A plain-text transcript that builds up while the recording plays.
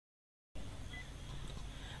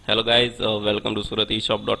Hello guys, welcome to Surat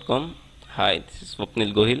eshop.com. Hi, this is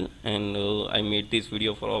Swapnil Gohil, and I made this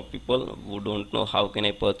video for all people who don't know how can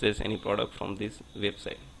I purchase any product from this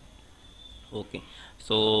website. Okay,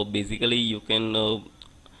 so basically you can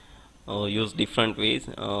use different ways.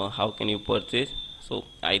 How can you purchase? So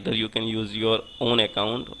either you can use your own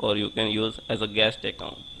account or you can use as a guest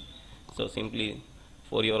account. So simply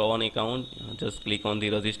for your own account, just click on the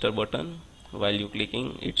register button. While you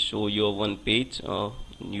clicking, it show your one page.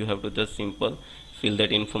 You have to just simple fill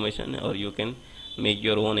that information, or you can make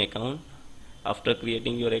your own account. After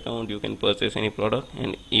creating your account, you can purchase any product.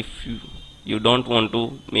 And if you don't want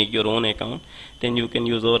to make your own account, then you can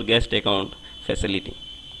use our guest account facility.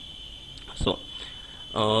 So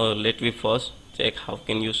let me first check how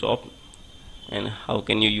can you shop and how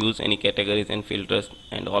can you use any categories and filters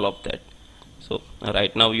and all of that. So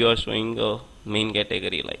right now you are showing a main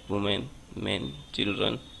category like women, men,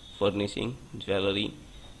 children, furnishing, jewelry,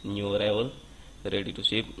 new arrival, ready to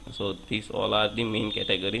ship. So these all are the main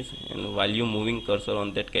categories, and while you moving cursor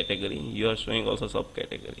on that category, you are showing also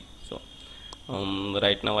subcategory. So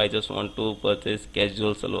right now I just want to purchase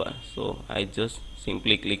casual salwar, so I just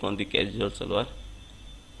simply click on the casual salwar.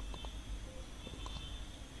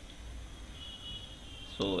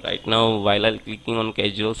 So right now while I'm clicking on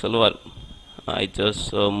casual salwar, I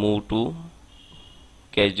just move to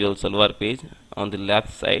casual salwar page. On the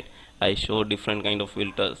left side I show different kind of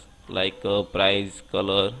filters like price,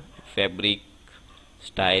 color, fabric,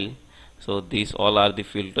 style. So these all are the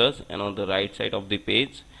filters, and on the right side of the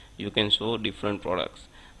page you can show different products.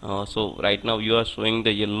 So right now you are showing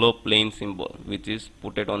the yellow plain symbol which is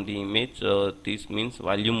put it on the image. This means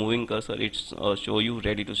while you moving cursor, it's show you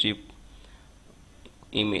ready to ship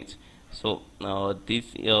image. So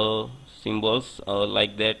these symbols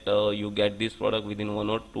like that, you get this product within 1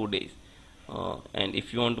 or 2 days. And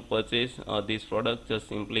if you want to purchase this product, just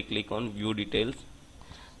simply click on view details.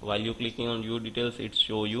 While you clicking on view details, it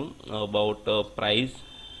show you about price.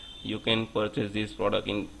 You can purchase this product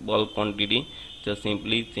in bulk quantity. Just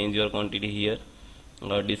simply change your quantity here.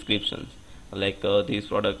 Descriptions like this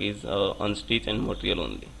product is unstitched and material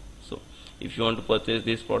only. So if you want to purchase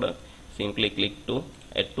this product, simply click to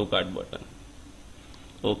add to cart button.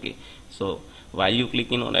 Okay, so while you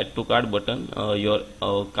clicking on add to cart button, your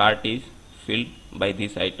cart is filled by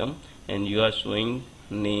this item, and you are showing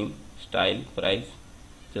name, style, price.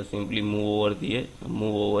 Just simply move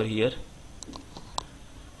over here.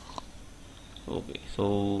 Okay,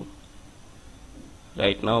 so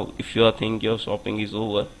right now if you are think your shopping is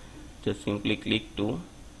over, just simply click to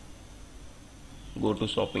go to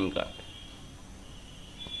shopping cart.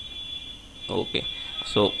 Okay,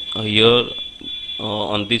 so here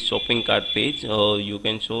on this shopping cart page, you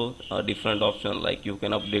can show a different option, like you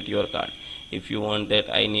can update your cart. If you want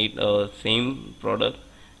that I need same product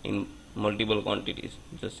in multiple quantities,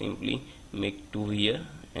 just simply make 2 here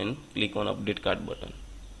and click on update cart button.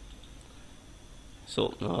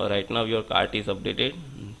 So right now your cart is updated.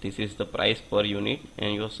 This is the price per unit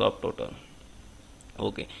and your shop total.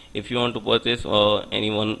 Okay, if you want to purchase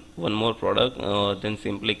any one more product, then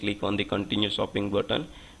simply click on the continue shopping button.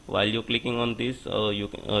 While you clicking on this,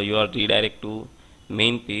 you are redirect to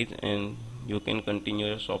main page and you can continue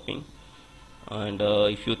your shopping. And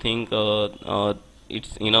if you think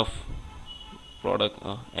it's enough product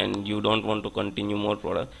and you don't want to continue more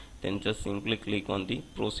product, then just simply click on the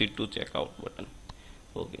proceed to checkout button.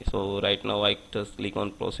 Okay, so right now I just click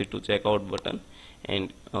on proceed to checkout button,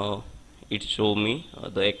 and it show me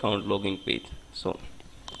the account login page. So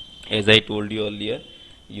as I told you earlier,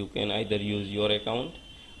 you can either use your account,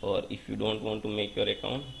 or if you don't want to make your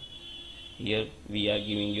account, here we are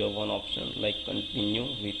giving you one option like continue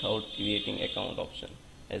without creating account option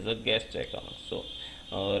as a guest account. So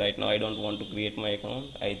right now I don't want to create my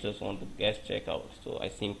account, I just want to guest checkout. So I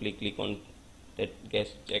simply click on that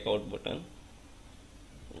guest checkout button.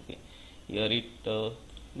 Okay, here it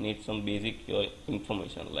needs some basic your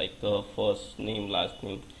information like first name, last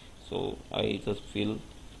name. So I just fill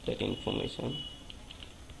that information.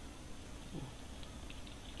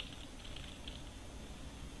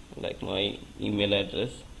 Like my email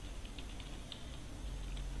address,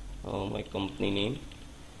 my company name.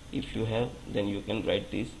 If you have, then you can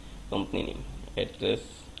write this company name, address.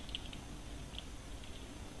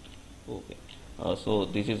 Okay, so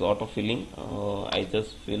this is auto filling. I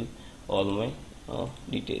just fill all my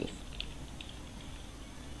details.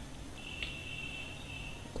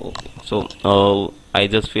 Okay, so I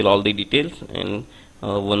just fill all the details, and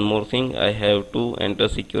one more thing, I have to enter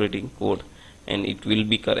security code and it will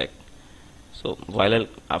be correct. So while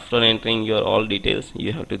after entering your all details,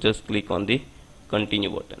 you have to just click on the continue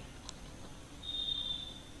button.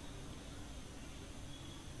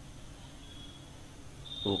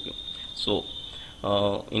 So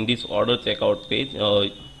in this order checkout page,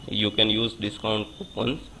 you can use discount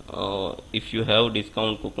coupons. If you have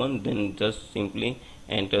discount coupon, then just simply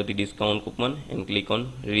enter the discount coupon and click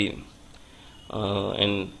on redeem.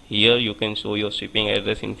 And here you can show your shipping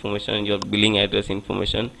address information, your billing address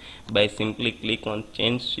information. By simply click on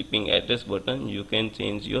change shipping address button, you can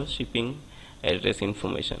change your shipping address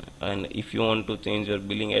information. And if you want to change your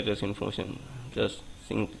billing address information, just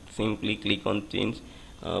simply click on change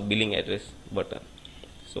billing address button.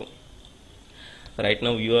 So right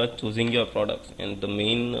now you are choosing your products, and the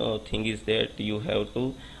main thing is that you have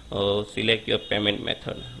to select your payment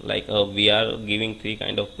method. Like we are giving three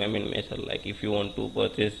kind of payment method. Like if you want to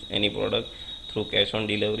purchase any product through cash on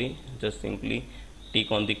delivery, just simply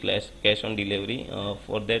tick on the cash on delivery.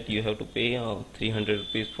 For that you have to pay 300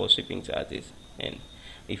 rupees for shipping charges. And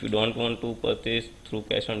if you don't want to purchase through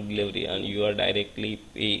cash on delivery and you are directly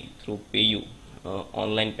pay through payu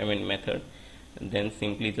online payment method, then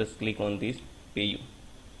simply just click on this payu.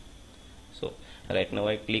 So right now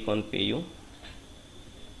I click on payu.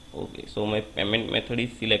 Okay, so my payment method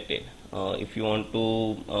is selected. If you want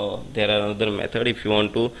to there are another method. If you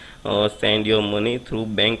want to send your money through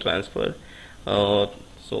bank transfer,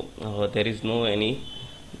 there is no any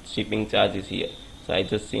shipping charges here. So I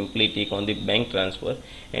just simply click on the bank transfer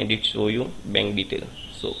and it show you bank detail.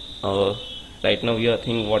 So right now you are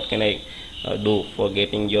thinking, what can I do for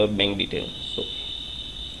getting your bank details?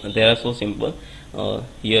 So they are so simple.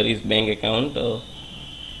 Here is bank account,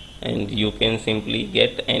 and you can simply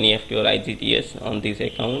get NEFT or IGTS on this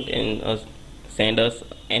account and send us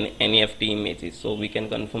an NEFT images, so we can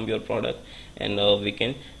confirm your product and we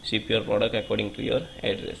can ship your product according to your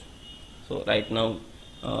address. So right now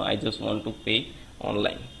I just want to pay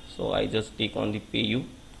online, so I just click on the pay you.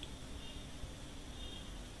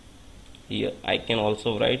 Here I can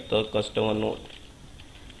also write the customer note,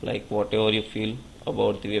 like whatever you feel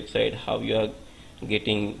about the website, how you are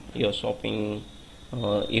getting your shopping,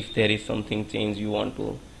 if there is something change you want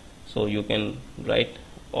to, so you can write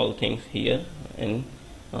all things here. And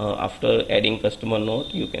after adding customer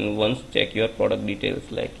note, you can once check your product details,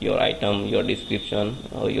 like your item, your description,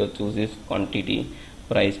 your chooses quantity,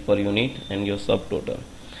 price per unit, and your subtotal.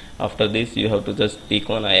 After this you have to just click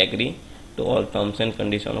on I agree to all terms and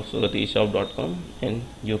conditions of Surat eshop.com, and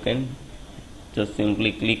you can just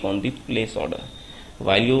simply click on the place order.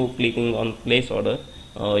 While you clicking on place order,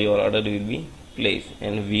 your order will be placed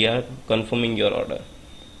and we are confirming your order.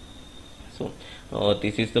 So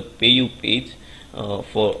this is the pay you page.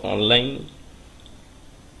 For online,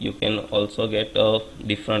 you can also get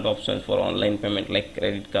different options for online payment, like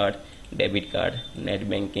credit card, debit card, net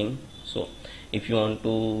banking. So if you want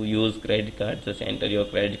to use credit card, just enter your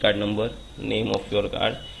credit card number, name of your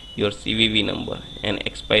card, your CVV number, and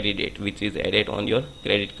expiry date which is added on your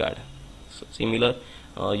credit card. So similar,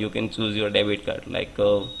 you can choose your debit card, like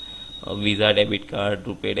Visa debit card,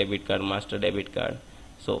 Rupee debit card, Master debit card.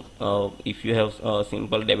 So if you have a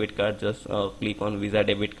simple debit card, just click on Visa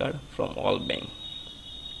debit card from all bank.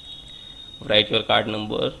 Write your card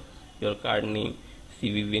number, your card name,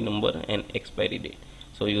 CVV number, and expiry date.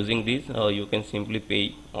 So using this you can simply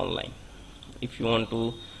pay online. If you want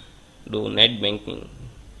to do net banking,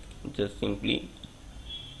 just simply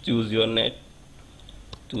choose your net,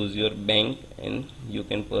 choose your bank, and you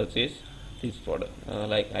can purchase this product.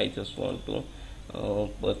 Like I just want to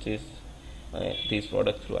purchase this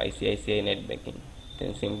product through ICICI net banking,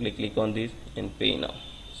 then simply click on this and pay now.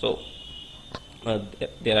 So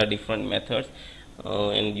there are different methods,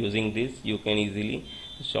 and using this you can easily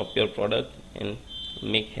shop your product and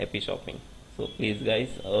make happy shopping. So please guys,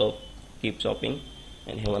 keep shopping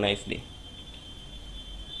and have a nice day.